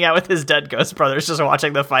is hanging out with his dead ghost brothers, just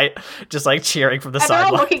watching the fight, just like cheering from the sidelines.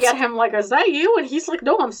 And they're all looking at him like, "Is that you?" And he's like,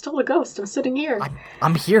 "No, I'm still a ghost. I'm sitting here.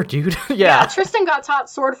 I'm here, dude." Yeah. Tristan got taught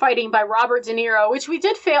sword fighting by Robert De Niro, which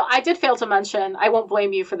I did fail to mention. I won't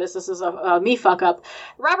blame you for this. This is a me fuck up.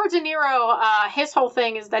 Robert De Niro, his whole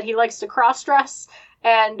thing is that he likes to cross dress.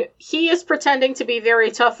 And he is pretending to be very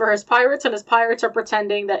tough for his pirates, and his pirates are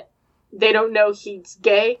pretending that they don't know he's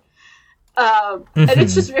gay. And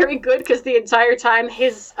it's just very good because the entire time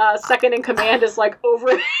his second in command is like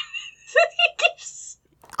over.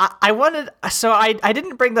 I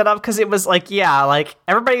didn't bring that up because it was like, yeah, like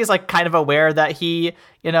everybody's like kind of aware that he,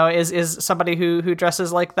 is somebody who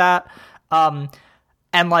dresses like that. And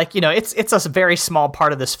like, it's a very small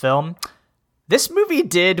part of this film. This movie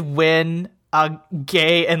did win a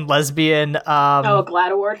gay and lesbian a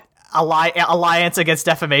GLAAD award, Alliance Against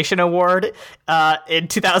Defamation award in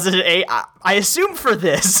 2008. I assume for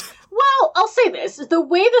this. Well, I'll say this: the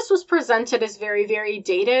way this was presented is very, very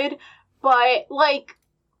dated, but like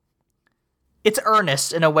it's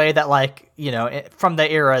earnest in a way that, like, from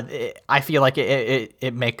the era, I feel like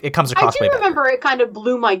it comes across. I do remember it kind of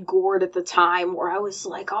blew my gourd at the time, where I was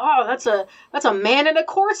like, "Oh, that's a man in a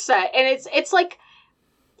corset," and it's like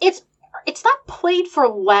it's not played for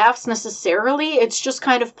laughs necessarily. It's just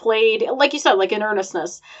kind of played, like you said, like in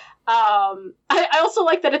earnestness. I also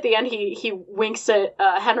like that at the end he winks at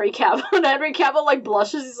Henry Cavill, and Henry Cavill like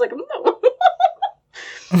blushes. He's like, "No."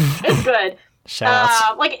 It's good.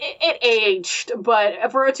 Shout-outs. Like it aged,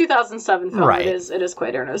 but for a 2007 film, Right. it is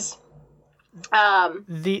quite earnest.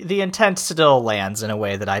 The intent still lands in a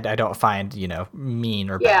way that I don't find, mean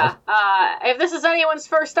or Yeah. bad. If this is anyone's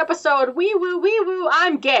first episode, wee woo,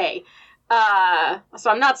 I'm gay. So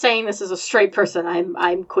I'm not saying this is a straight person.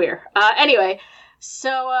 I'm queer. Anyway,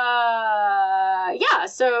 so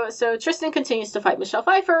Tristan continues to fight Michelle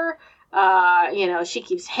Pfeiffer. She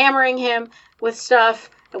keeps hammering him with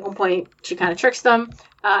stuff. At one point, she kind of tricks them.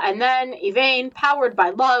 And then Yvain, powered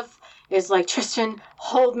by love, is like, Tristan,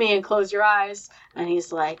 hold me and close your eyes. And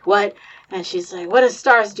he's like, what? And she's like, what do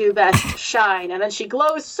stars do best? Shine. And then she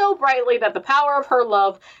glows so brightly that the power of her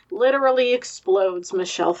love literally explodes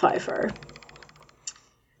Michelle Pfeiffer.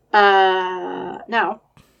 Now,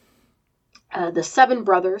 the 7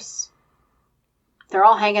 brothers, they're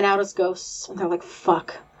all hanging out as ghosts. And they're like,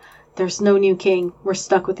 fuck, there's no new king. We're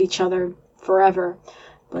stuck with each other forever.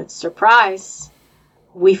 But surprise,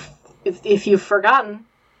 if you've forgotten,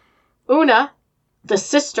 Una, the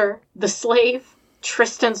sister, the slave,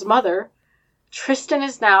 Tristan's mother, Tristan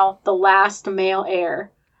is now the last male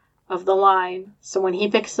heir of the line. So when he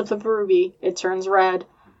picks up the ruby, it turns red.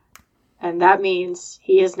 And that means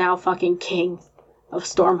he is now fucking king of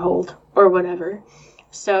Stormhold, or whatever.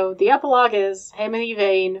 So the epilogue is him and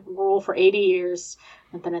Yvain rule for 80 years.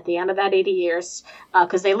 And then at the end of that 80 years,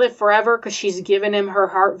 because they live forever because she's given him her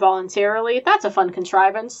heart voluntarily. That's a fun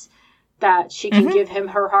contrivance, that she can give him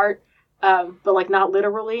her heart, but like not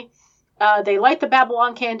literally. They light the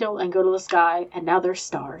Babylon candle and go to the sky, and now they're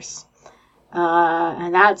stars.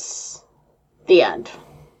 And that's the end.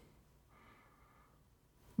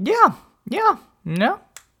 Yeah. No,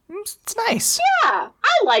 it's nice. Yeah,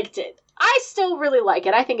 I liked it. I still really like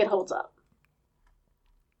it. I think it holds up.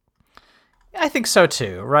 I think so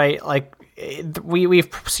too, right? Like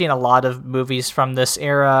we've seen a lot of movies from this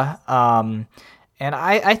era, and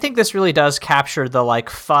I think this really does capture the like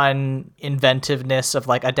fun inventiveness of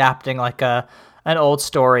like adapting like an old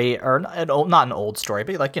story, or not an old story,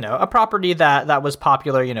 but like a property that was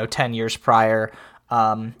popular 10 years prior,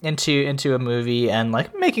 into a movie, and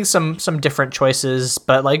like making some different choices,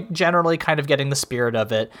 but like generally kind of getting the spirit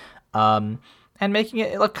of it. And making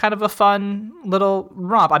it look kind of a fun little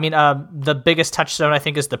romp. I mean, the biggest touchstone, I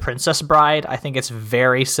think, is The Princess Bride. I think it's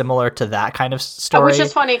very similar to that kind of story. Which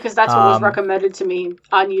is funny, because that's what was recommended to me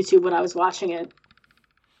on YouTube when I was watching it.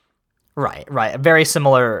 Right. A very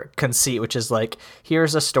similar conceit, which is like,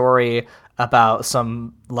 here's a story about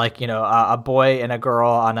some, like, a boy and a girl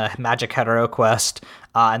on a magic hetero quest,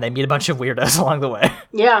 and they meet a bunch of weirdos along the way.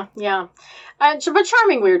 Yeah. But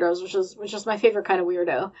charming weirdos, which is my favorite kind of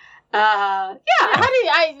weirdo. Where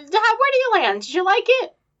do you land? Did you like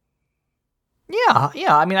it?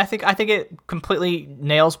 Yeah. I mean, I think it completely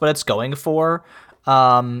nails what it's going for.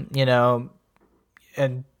 And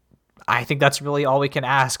I think that's really all we can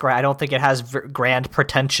ask, right? I don't think it has grand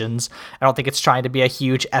pretensions. I don't think it's trying to be a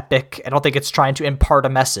huge epic. I don't think it's trying to impart a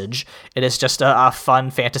message. It is just a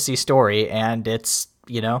fun fantasy story, and it's,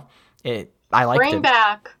 I liked it. Bring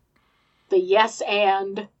back the yes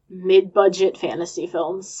and mid-budget fantasy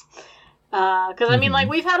films. Because, I mean, like,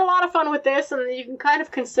 we've had a lot of fun with this, and you can kind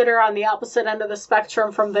of consider on the opposite end of the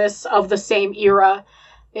spectrum from this, of the same era,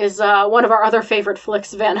 is one of our other favorite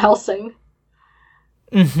flicks, Van Helsing.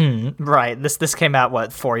 Right. This came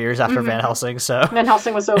out, 4 years after Van Helsing, so... Van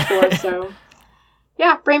Helsing was 04, so...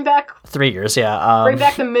 Yeah, bring back... 3 years, yeah. Bring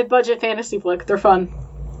back the mid-budget fantasy flick. They're fun.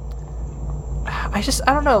 I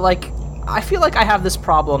don't know, like... I feel like I have this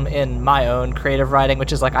problem in my own creative writing,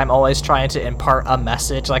 which is like I'm always trying to impart a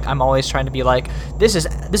message. Like I'm always trying to be like, this is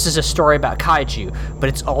a story about kaiju, but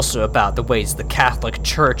it's also about the ways the Catholic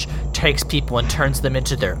Church takes people and turns them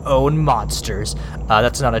into their own monsters.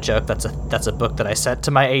 That's not a joke. That's a book that I sent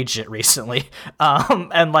to my agent recently.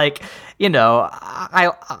 And like,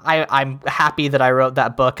 I'm happy that I wrote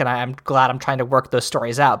that book, and I'm glad I'm trying to work those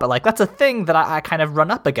stories out. But like that's a thing that I kind of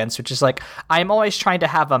run up against, which is like I'm always trying to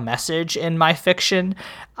have a message in my fiction.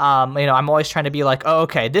 I'm always trying to be like, oh,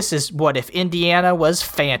 okay, this is what if Indiana was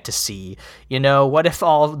fantasy. What if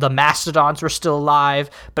all the mastodons were still alive,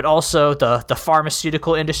 but also the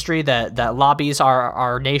pharmaceutical industry that lobbies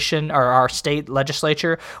our nation or our state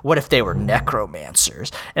legislature, what if they were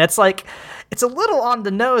necromancers? And it's like, it's a little on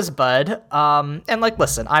the nose, bud. And like,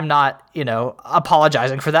 listen, I'm not,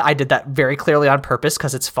 apologizing for that. I did that very clearly on purpose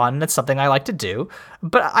because it's fun and it's something I like to do.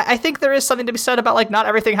 But I think there is something to be said about like, not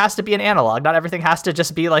everything has to be an analog. Not everything has to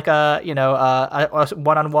just be like a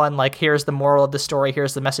one-on-one, like here's the moral of the story,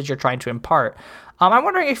 here's the message you're trying to impart. I'm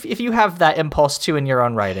wondering if you have that impulse too in your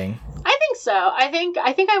own writing. I think so. I think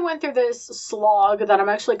I went through this slog that I'm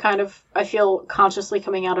actually I feel consciously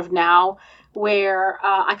coming out of now, where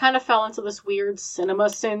I kind of fell into this weird cinema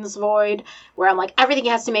sins void, where I'm like, everything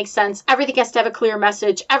has to make sense, everything has to have a clear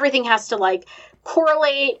message, everything has to, like,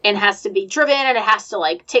 correlate, and has to be driven, and it has to,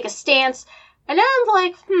 like, take a stance. And now I'm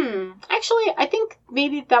like, actually, I think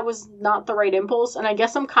maybe that was not the right impulse, and I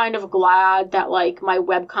guess I'm kind of glad that, like, my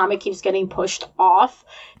webcomic keeps getting pushed off,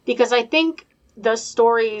 because I think the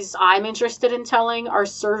stories I'm interested in telling are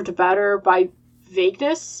served better by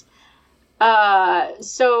vagueness.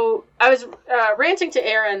 So I was ranting to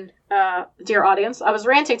Aaron, dear audience. I was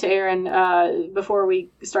ranting to Aaron before we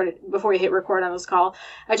hit record on this call.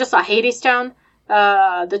 I just saw Hadestown,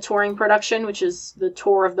 the touring production, which is the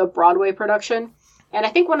tour of the Broadway production. And I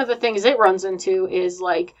think one of the things it runs into is,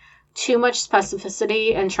 like, too much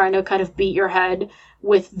specificity and trying to kind of beat your head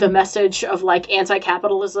with the message of, like,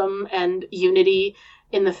 anti-capitalism and unity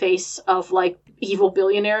in the face of, like, evil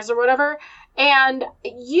billionaires or whatever. And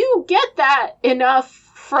you get that enough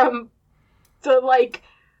from the, like,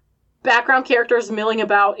 background characters milling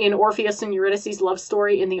about in Orpheus and Eurydice's love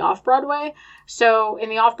story in the off-Broadway. So in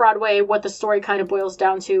the off-Broadway, what the story kind of boils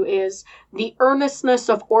down to is the earnestness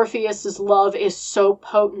of Orpheus's love is so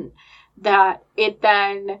potent that it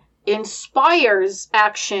then inspires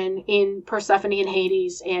action in Persephone and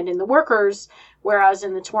Hades and in the workers, whereas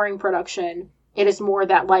in the touring production, it is more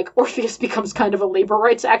that, like, Orpheus becomes kind of a labor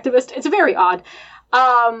rights activist. It's very odd.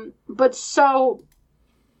 But so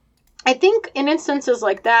I think in instances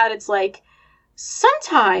like that, it's like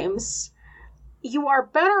sometimes you are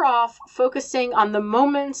better off focusing on the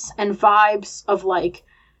moments and vibes of, like,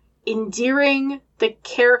 endearing the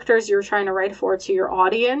characters you're trying to write for to your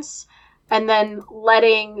audience, and then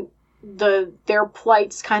letting their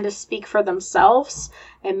plights kind of speak for themselves,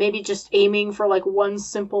 and maybe just aiming for, like, one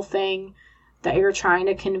simple thing that you're trying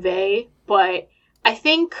to convey. But I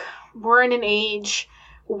think we're in an age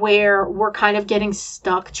where we're kind of getting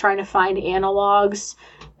stuck trying to find analogs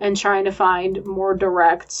and trying to find more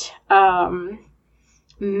direct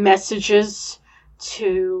messages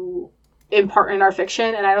to impart in our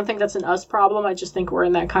fiction. And I don't think that's an us problem. I just think we're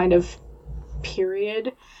in that kind of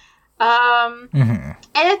period. And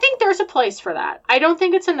I think there's a place for that. I don't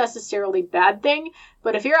think it's a necessarily bad thing,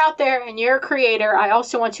 but if you're out there and you're a creator, I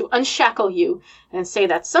also want to unshackle you and say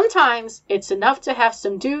that sometimes it's enough to have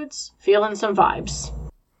some dudes feeling some vibes.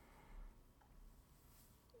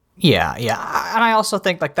 Yeah. And I also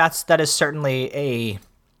think, like, that is certainly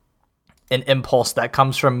an impulse that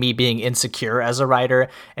comes from me being insecure as a writer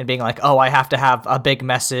and being like, oh, I have to have a big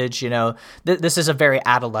message, you know. This is a very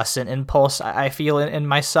adolescent impulse I feel in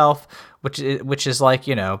myself, which is like,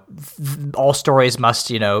 you know, all stories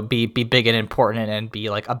must, you know, be big and important and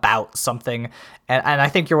be, like, about something. And I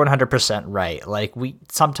think you're 100% right. Like,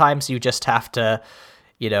 sometimes you just have to,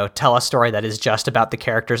 you know, tell a story that is just about the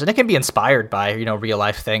characters, and it can be inspired by, you know, real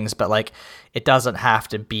life things, but, like, it doesn't have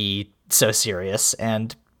to be so serious.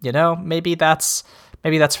 And, you know, maybe that's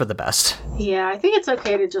for the best. Yeah, I think it's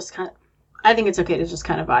okay to just kind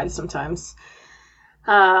of vibe sometimes.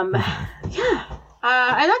 Yeah.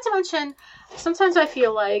 And not to mention, sometimes I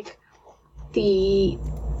feel like the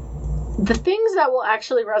things that will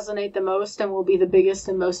actually resonate the most and will be the biggest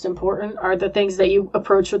and most important are the things that you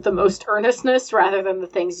approach with the most earnestness rather than the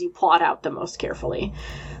things you plot out the most carefully.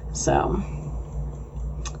 So,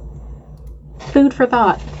 food for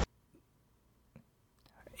thought.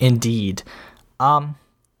 Indeed. When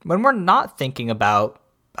we're not thinking about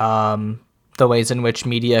the ways in which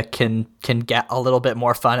media can get a little bit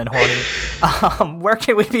more fun and horny, where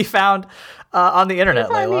can we be found on the internet,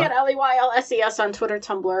 Layla? Find me at LEYLSES on Twitter,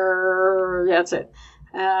 Tumblr. That's it.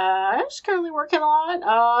 I'm just currently working a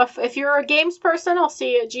lot. If you're a games person, I'll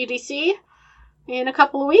see you at GDC in a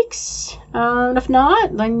couple of weeks. And if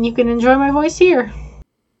not, then you can enjoy my voice here.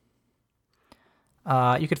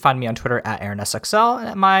 You can find me on Twitter at AaronSXL and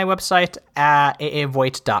at my website at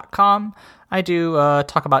aavoigt.com. I do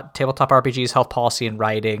talk about tabletop RPGs, health policy, and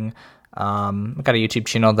writing. I've got a YouTube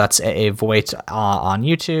channel that's aavoigt on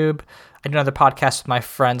YouTube. I do another podcast with my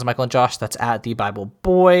friends Michael and Josh that's at The Bible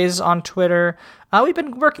Boys on Twitter. We've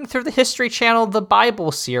been working through the History Channel, the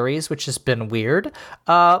Bible series, which has been weird.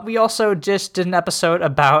 We also just did an episode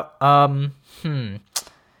about the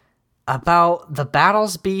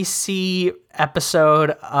Battles BC episode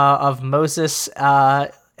of Moses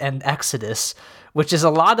and Exodus, which is a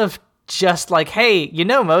lot of just like, hey, you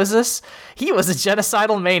know Moses? He was a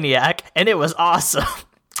genocidal maniac, and it was awesome.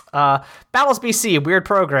 Battles BC, weird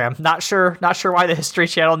program. Not sure why the History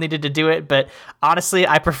Channel needed to do it, but honestly,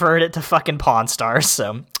 I preferred it to fucking Pawn Stars,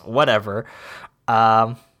 so whatever.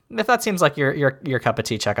 if that seems like your cup of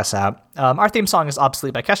tea, check us out. Our theme song is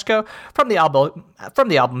Obsolete by Keshko from the album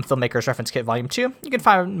Filmmakers Reference Kit Volume 2. You can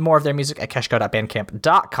find more of their music at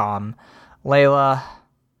keshko.bandcamp.com. Layla,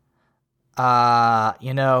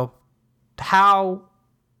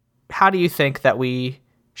 how do you think that we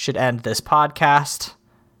should end this podcast?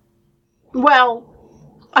 Well,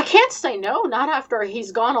 I can't say no, not after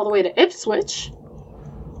he's gone all the way to Ipswich.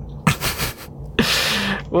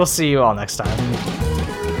 We'll see you all next time.